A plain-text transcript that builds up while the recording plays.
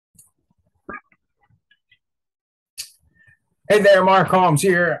Hey there, Mark Holmes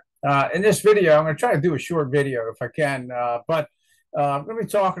here. In this video, I'm going to try to do a short video if I can, but I'm going to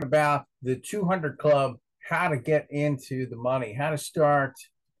be talking about the 200 Club, how to get into the money, how to start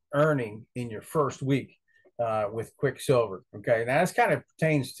earning in your first week with Quicksilver. Okay, now this kind of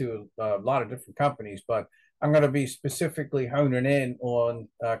pertains to a lot of different companies, but I'm going to be specifically honing in on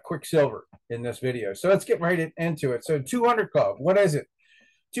Quicksilver in this video. So let's get right into it. So 200 Club, what is it?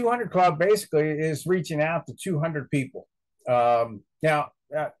 200 Club basically is reaching out to 200 people. Now,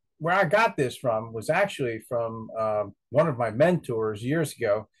 where I got this from was actually from one of my mentors years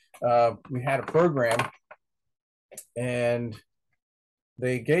ago. We had a program and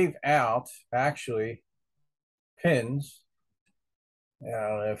they gave out actually pins. I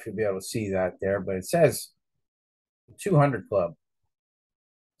don't know if you'll be able to see that there, but it says 200 Club.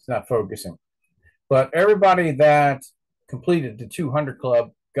 It's not focusing. But everybody that completed the 200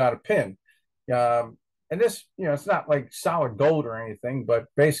 Club got a pin. And this, it's not like solid gold or anything, but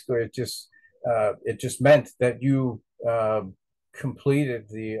basically it just meant that you completed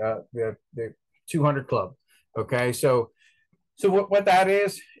the 200 Club. Okay, so what that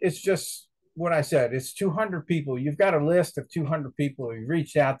is, it's just what I said. It's 200 people. You've got a list of 200 people. You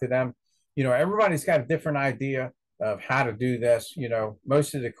reached out to them. Everybody's got a different idea of how to do this.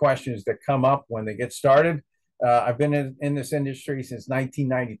 Most of the questions that come up when they get started. I've been in this industry since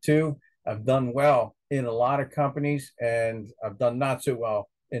 1992. I've done well in a lot of companies, and I've done not so well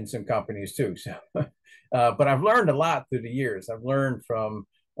in some companies too. So, but I've learned a lot through the years. I've learned from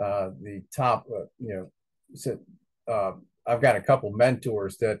the top. So, I've got a couple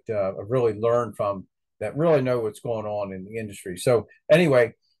mentors that I've really learned from that really know what's going on in the industry. So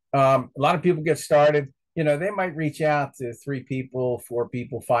anyway, a lot of people get started. They might reach out to 3 people, 4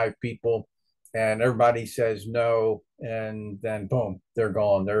 people, 5 people, and everybody says no, and then boom, they're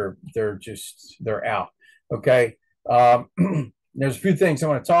gone. They're out. Okay. There's a few things I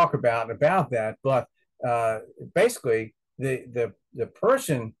want to talk about that, but basically the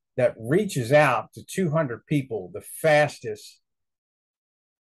person that reaches out to 200 people the fastest,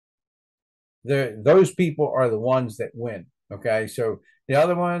 those people are the ones that win. Okay, so the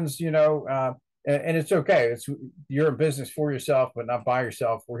other ones, and it's okay. You're in business for yourself, but not by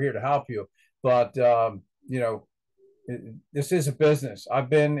yourself. We're here to help you. But this is a business. I've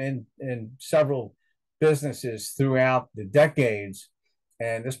been in several businesses throughout the decades,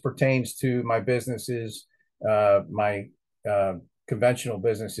 and this pertains to my businesses, my conventional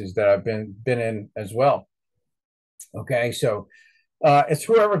businesses that I've been in as well. Okay, so it's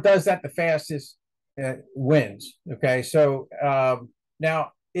whoever does that the fastest wins. Okay, so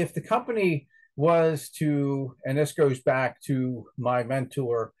now if the company was to, and this goes back to my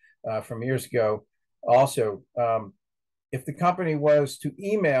mentor from years ago, also, if the company was to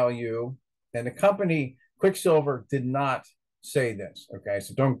email you, and the company Quicksilver did not say this. Okay,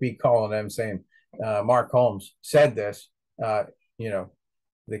 so don't be calling them saying Mark Holmes said this. You know,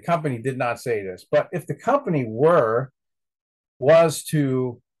 the company did not say this. But if the company was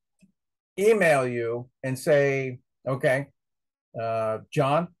to email you and say, okay,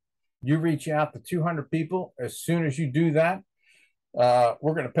 John, you reach out to 200 people. As soon as you do that,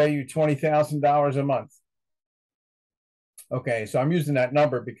 we're going to pay you $20,000 a month. Okay, so I'm using that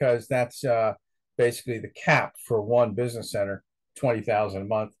number because that's basically the cap for one business center, 20,000 a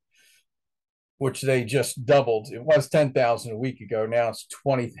month, which they just doubled. It was 10,000 a week ago. Now it's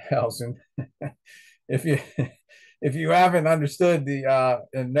 20,000. if you if you haven't understood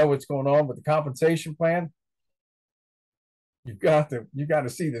and know what's going on with the compensation plan, you've got to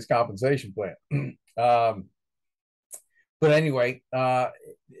see this compensation plan. But anyway,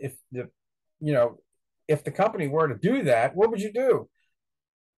 if if the company were to do that, what would you do?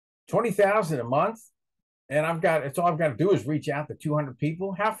 20,000 a month, and it's all I've got to do is reach out to 200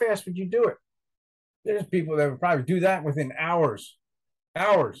 people. How fast would you do it? There's people that would probably do that within hours.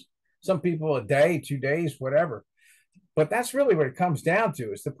 Hours. Some people a day, 2 days, whatever. But that's really what it comes down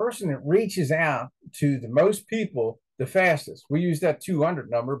to, is the person that reaches out to the most people the fastest. We use that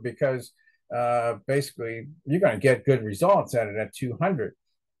 200 number because basically you're going to get good results out of that 200.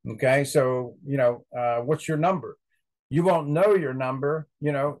 Okay, so what's your number? You won't know your number,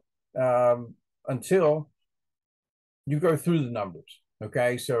 until you go through the numbers.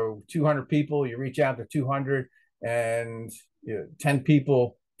 Okay, so 200 people, you reach out to 200, and 10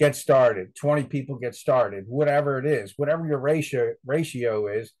 people get started, 20 people get started, whatever it is, whatever your ratio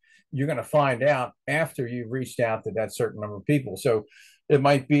is, you're going to find out after you've reached out to that certain number of people. So it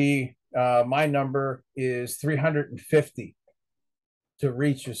might be my number is 350 to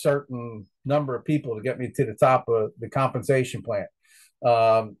reach a certain number of people to get me to the top of the compensation plan.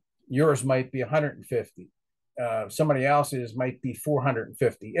 Yours might be 150. somebody else's might be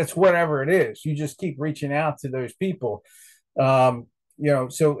 450. It's whatever it is. You just keep reaching out to those people.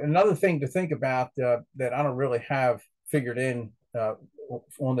 So another thing to think about that I don't really have figured in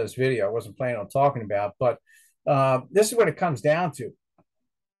on this video, I wasn't planning on talking about, but this is what it comes down to: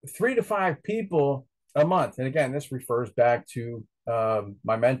 3 to 5 people a month. And again, this refers back to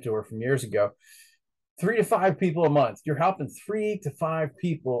my mentor from years ago. 3 to 5 people a month. You're helping 3 to 5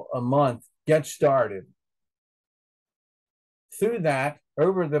 people a month get started. Through that,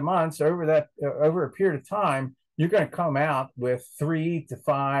 over the months, over a period of time, you're going to come out with 3 to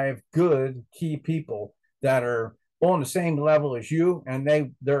 5 good key people that are on the same level as you, and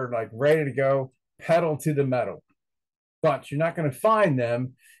they're like ready to go, pedal to the metal. But you're not going to find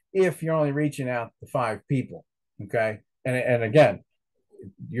them if you're only reaching out to 5 people. Okay. And again,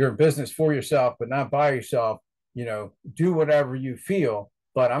 you're in business for yourself, but not by yourself. Do whatever you feel.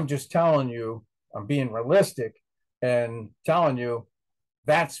 But I'm just telling you, I'm being realistic and telling you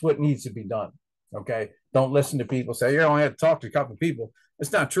that's what needs to be done. Okay. Don't listen to people say you only have to talk to a couple of people.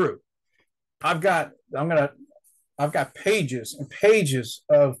 It's not true. I've got pages and pages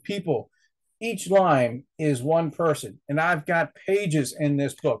of people. Each line is one person. And I've got pages in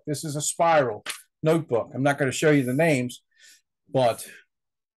this book. This is a spiral notebook. I'm not going to show you the names, but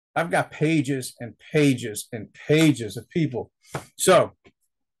I've got pages and pages and pages of people. So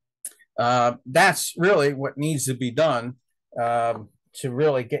that's really what needs to be done to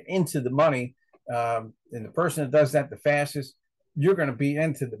really get into the money. And the person that does that the fastest, you're going to be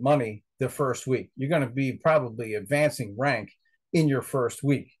into the money the first week. You're going to be probably advancing rank in your first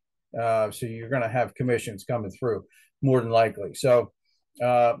week. So you're going to have commissions coming through more than likely. So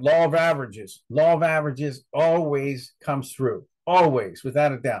law of averages always comes through, always,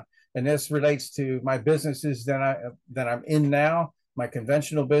 without a doubt. And this relates to my businesses that I'm in now, my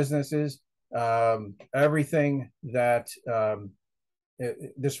conventional businesses, everything that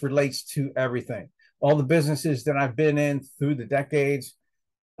this relates to everything. All the businesses that I've been in through the decades,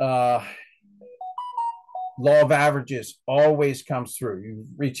 law of averages always comes through. You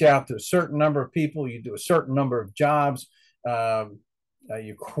reach out to a certain number of people, you do a certain number of jobs,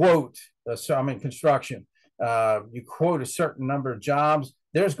 you quote, I'm in construction, you quote a certain number of jobs,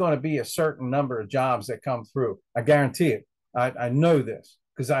 there's going to be a certain number of jobs that come through. I guarantee it. I know this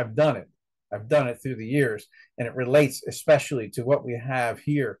because I've done it. I've done it through the years, and it relates especially to what we have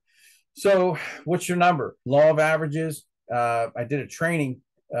here. So what's your number? Law of averages. I did a training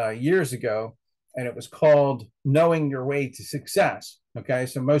years ago, and it was called Knowing Your Way to Success. Okay,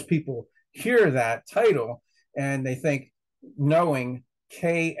 so most people hear that title and they think knowing,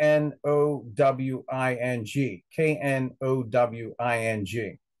 Knowing,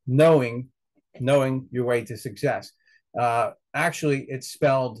 Knowing, knowing your way to success. Actually, it's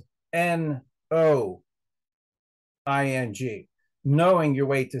spelled Noing, knowing your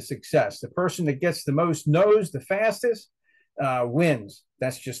way to success. The person that gets the most no's the fastest wins.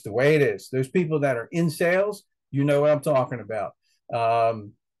 That's just the way it is. Those people that are in sales, you know what I'm talking about.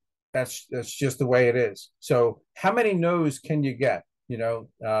 That's just the way it is. So how many no's can you get?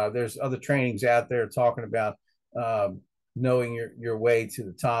 There's other trainings out there talking about knowing your way to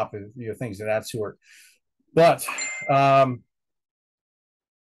the top and things of that sort. But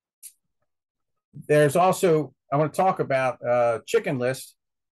there's also, I want to talk about Chicken List.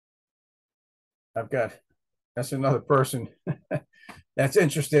 That's another person that's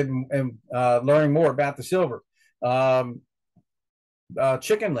interested in learning more about the silver.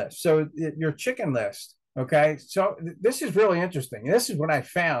 Chicken List. So your Chicken List. Okay. So this is really interesting. This is what I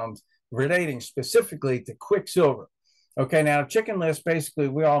found relating specifically to Quicksilver. Okay. Now, Chicken List, basically,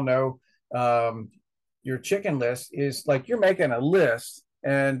 we all know your Chicken List is like you're making a list,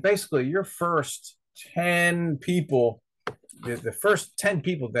 and basically your first 10 people, the first 10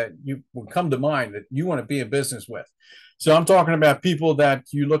 people that you will come to mind that you want to be in business with. So I'm talking about people that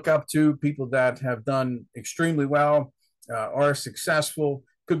you look up to, people that have done extremely well, are successful.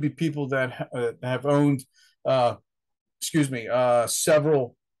 Could be people that have owned,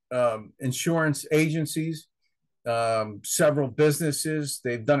 several insurance agencies, several businesses.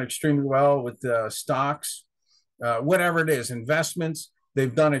 They've done extremely well with stocks, whatever it is, investments.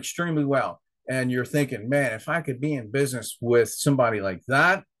 They've done extremely well. And you're thinking, man, if I could be in business with somebody like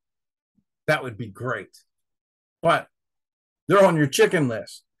that, that would be great. But they're on your Chicken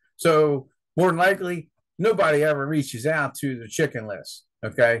List. So more than likely, nobody ever reaches out to the Chicken List.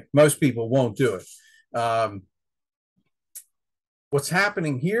 Okay. Most people won't do it. What's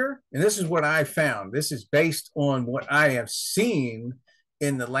happening here, and this is what I found, this is based on what I have seen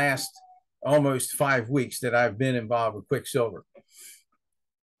in the last almost 5 weeks that I've been involved with Quicksilver.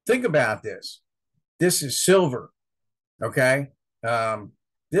 Think about this. This is silver. Okay.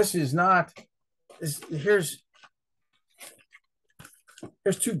 This is not, here's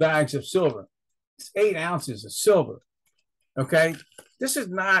 2 bags of silver. It's 8 ounces of silver. Okay. This is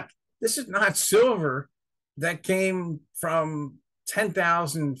not silver that came from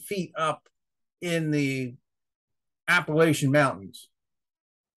 10,000 feet up in the Appalachian Mountains,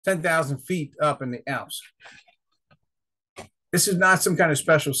 10,000 feet up in the Alps. This is not some kind of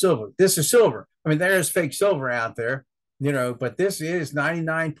special silver. This is silver. I mean, there is fake silver out there, but this is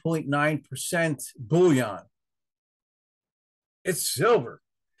 99.9% bullion. It's silver.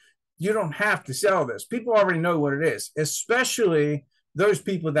 You don't have to sell this. People already know what it is, especially those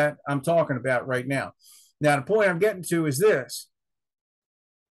people that I'm talking about right now. Now, the point I'm getting to is this.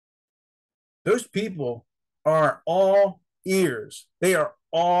 Those people are all ears. They are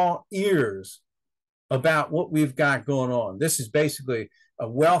all ears about what we've got going on. This is basically a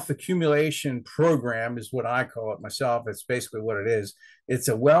wealth accumulation program, is what I call it myself. It's basically what it is. It's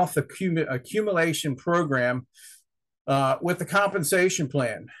a wealth accumulation program with a compensation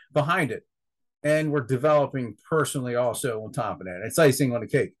plan behind it. And we're developing personally also on top of that. It's icing on the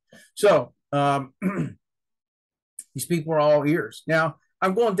cake. So these people are all ears. Now,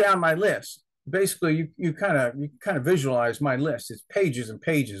 I'm going down my list. Basically, you kind of visualize my list. It's pages and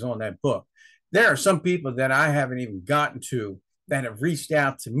pages on that book. There are some people that I haven't even gotten to that have reached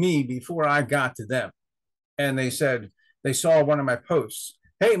out to me before I got to them. And they said, they saw one of my posts.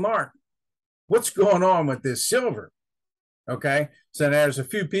 Hey, Mark, what's going on with this silver? Okay. So there's a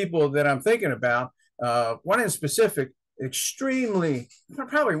few people that I'm thinking about. One in specific, probably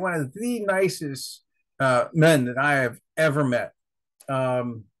one of the nicest men that I have ever met.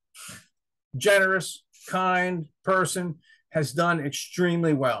 Generous, kind person, has done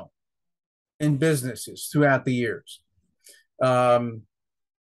extremely well in businesses throughout the years.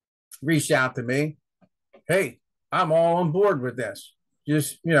 Reached out to me. Hey, I'm all on board with this.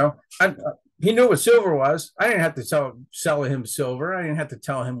 Just, he knew what silver was. I didn't have to sell him silver. I didn't have to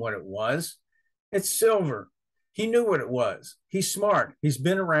tell him what it was. It's silver. He knew what it was. He's smart. He's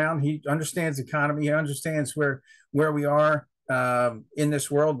been around. He understands the economy. He understands where we are in this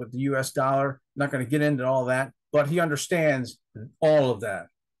world with the US dollar. I'm not going to get into all that, but he understands all of that.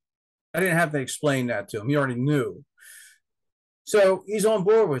 I didn't have to explain that to him. He already knew. So he's on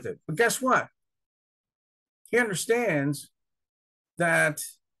board with it. But guess what? He understands that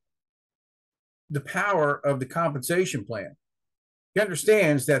the power of the compensation plan. He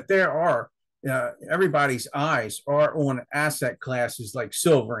understands that there are, everybody's eyes are on asset classes like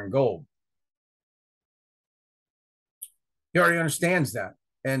silver and gold. He already understands that.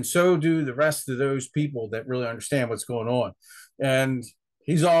 And so do the rest of those people that really understand what's going on. And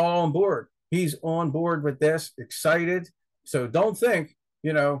he's all on board. He's on board with this, excited. So don't think,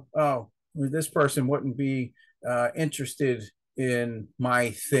 oh, this person wouldn't be interested in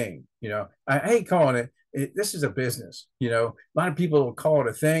my thing. I hate calling it, this is a business. A lot of people will call it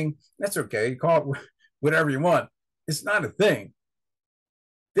a thing. That's okay. You call it whatever you want. It's not a thing.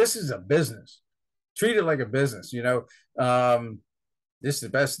 This is a business. Treat it like a business. This is the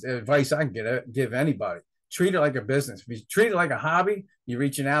best advice I can give anybody. Treat it like a business. If you treat it like a hobby, you're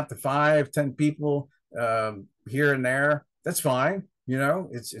reaching out to 5, 10 people here and there. That's fine.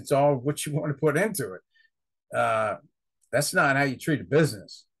 It's all what you want to put into it. That's not how you treat a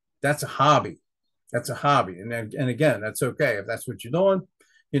business. That's a hobby. That's a hobby. And again, that's okay. If that's what you're doing,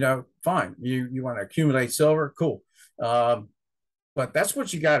 fine. You want to accumulate silver, cool. But that's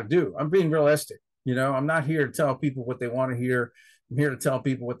what you got to do. I'm being realistic. I'm not here to tell people what they want to hear. I'm here to tell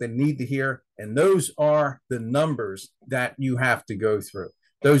people what they need to hear. And those are the numbers that you have to go through.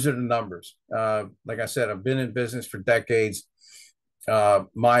 Those are the numbers. Like I said, I've been in business for decades.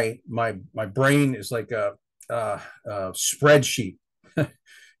 My brain is like a spreadsheet.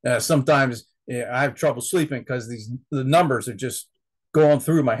 Sometimes I have trouble sleeping because the numbers are just going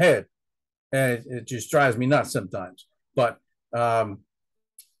through my head, and it just drives me nuts sometimes. But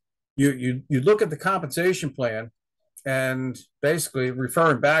you look at the compensation plan, and basically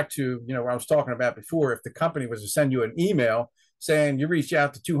referring back to what I was talking about before. If the company was to send you an email saying you reach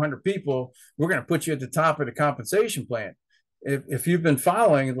out to 200 people, we're going to put you at the top of the compensation plan. If you've been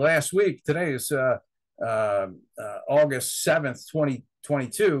following last week, today is August 7th,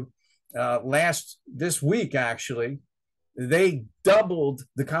 2022. This week, actually, they doubled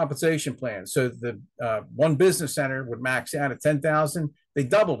the compensation plan. So the one business center would max out at 10,000. They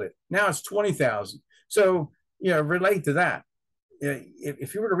doubled it. Now it's 20,000. So, relate to that.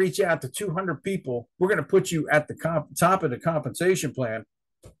 If you were to reach out to 200 people, we're going to put you at the top of the compensation plan.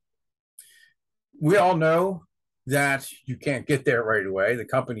 We all know that you can't get there right away. The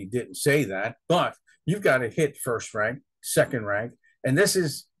company didn't say that, but you've got to hit first rank, second rank, and this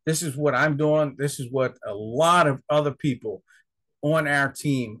is what I'm doing. This is what a lot of other people on our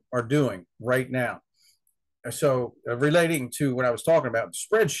team are doing right now. So relating to what I was talking about, the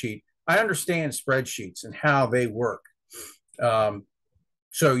spreadsheet, I understand spreadsheets and how they work. Um,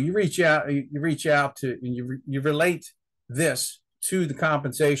 so you reach out to, and you relate this to the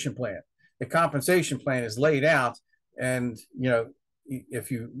compensation plan. The compensation plan is laid out, and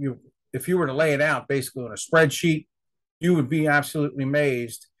if you were to lay it out basically on a spreadsheet, you would be absolutely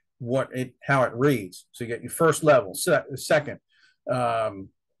amazed how it reads. So you get your first level, second, um,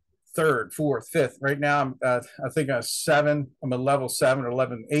 third, fourth, fifth. Right now, I think I'm 7. I'm a level 7 or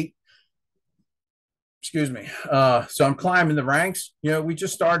 11, 8. Excuse me. So I'm climbing the ranks. We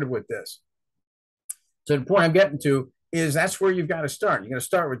just started with this. So the point I'm getting to is that's where you've got to start. You're going to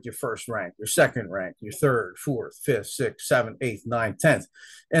start with your first rank, your second rank, your third, fourth, fifth, sixth, seventh, eighth, ninth, 10th.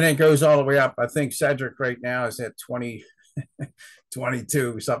 And it goes all the way up. I think Cedric right now is at 20,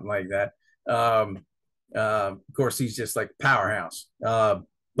 22, something like that. Of course, he's just like a powerhouse.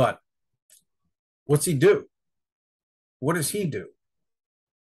 But what's he do? What does he do?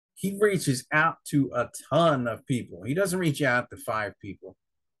 He reaches out to a ton of people. He doesn't reach out to 5 people.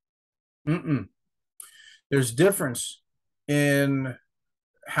 There's difference in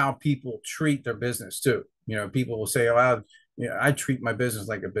how people treat their business too. People will say, "Oh, I treat my business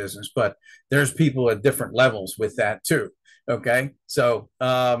like a business," but there's people at different levels with that too. Okay, so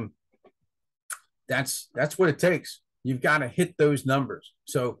that's what it takes. You've got to hit those numbers.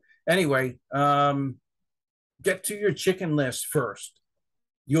 So anyway, get to your chicken list first.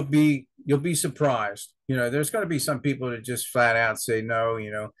 You'll be surprised. There's going to be some people that just flat out say no.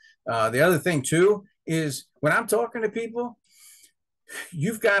 The other thing too is when I'm talking to people,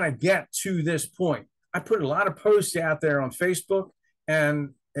 you've got to get to this point. I put a lot of posts out there on Facebook,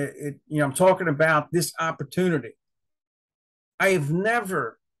 and I'm talking about this opportunity. I've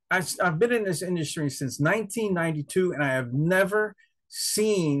been in this industry since 1992, and I have never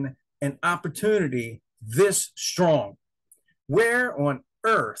seen an opportunity this strong. Where on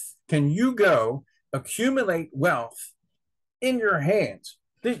earth can you go accumulate wealth in your hands?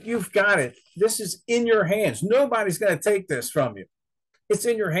 You've got it. This is in your hands. Nobody's going to take this from you. It's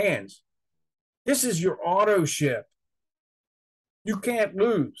in your hands. This is your auto ship. You can't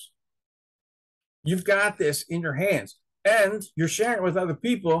lose. You've got this in your hands, and you're sharing it with other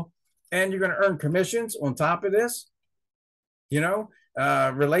people, and you're going to earn commissions on top of this.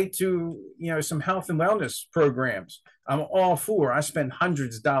 Relate to some health and wellness programs. I'm all for. I spend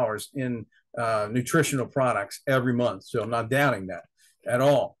hundreds of dollars in nutritional products every month, so I'm not doubting that at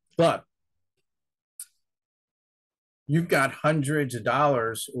all. But you've got hundreds of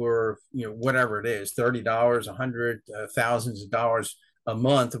dollars, or whatever it is, $30, 100, thousands of dollars a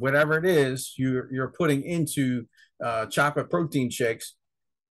month, whatever it is you're putting into chocolate protein shakes.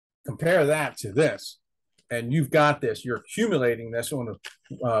 Compare that to this, and you've got this. You're accumulating this on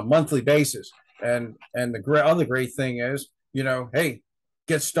a monthly basis. And the other great thing is, hey,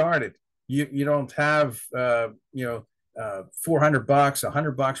 get started. You don't have $400,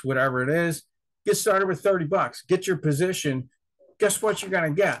 $100, whatever it is. Get started with $30. Get your position. Guess what you're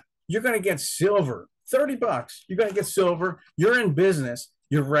going to get? You're going to get silver. $30. You're going to get silver. You're in business.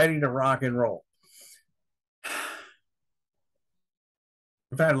 You're ready to rock and roll.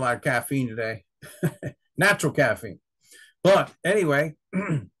 I've had a lot of caffeine today. Natural caffeine. But anyway,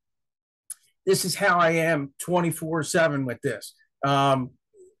 this is how I am 24/7 with this. And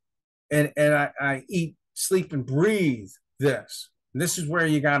I eat, sleep, and breathe this. And this is where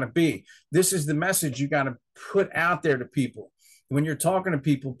you got to be. This is the message you got to put out there to people. When you're talking to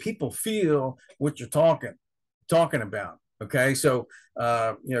people, people feel what you're talking about. Okay, so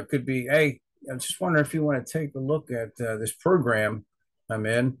it could be, hey, I just wonder if you want to take a look at this program I'm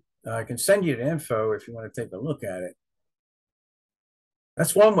in. I can send you the info if you want to take a look at it.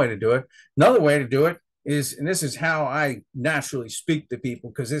 That's one way to do it. Another way to do it is, and this is how I naturally speak to people,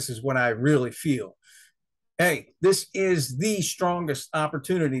 because this is what I really feel. Hey, this is the strongest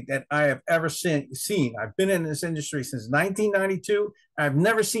opportunity that I have ever seen. I've been in this industry since 1992. I've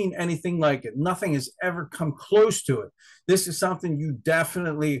never seen anything like it. Nothing has ever come close to it. This is something you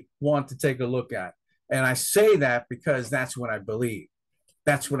definitely want to take a look at. And I say that because that's what I believe.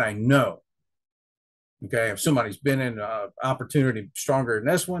 That's what I know. Okay, if somebody's been in an opportunity stronger than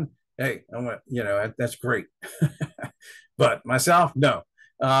this one, hey, that's great. But myself, no.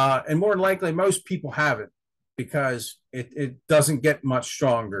 And more than likely, most people haven't, because it doesn't get much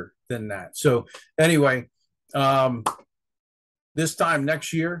stronger than that. So anyway, this time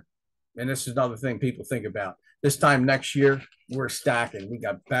next year, and this is another thing people think about, This time next year, we're stacking. We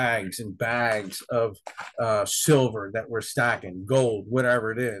got bags and bags of silver that we're stacking, gold,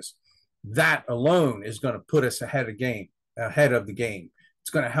 whatever it is. That alone is going to put us ahead of the game. It's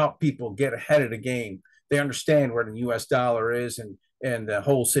going to help people get ahead of the game. They understand where the U.S. dollar is and the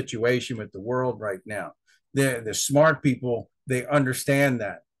whole situation with the world right now. The smart people, they understand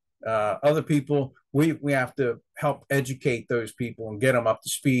that. Other people, we have to help educate those people and get them up to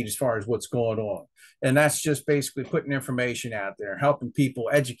speed as far as what's going on. And that's just basically putting information out there, helping people,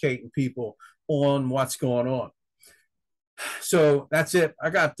 educating people on what's going on. So that's it. I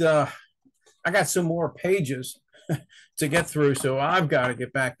got some more pages to get through, so I've got to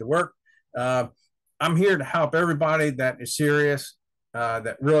get back to work. Uh, I'm here to help everybody that is serious,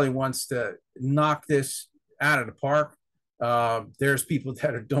 that really wants to knock this out of the park. There's people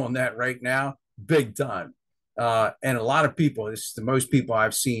that are doing that right now, big time. And a lot of people, this is the most people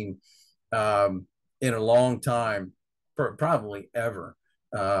I've seen in a long time, probably ever.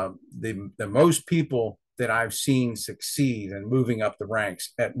 The most people that I've seen succeed and moving up the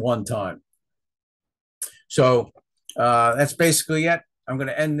ranks at one time. So that's basically it. I'm going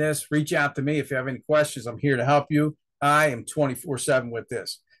to end this. Reach out to me if you have any questions. I'm here to help you. I am 24/7 with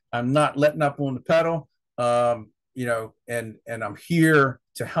this. I'm not letting up on the pedal, and I'm here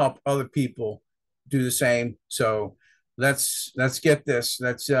to help other people do the same. So let's get this.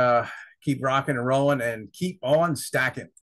 Let's keep rocking and rolling and keep on stacking.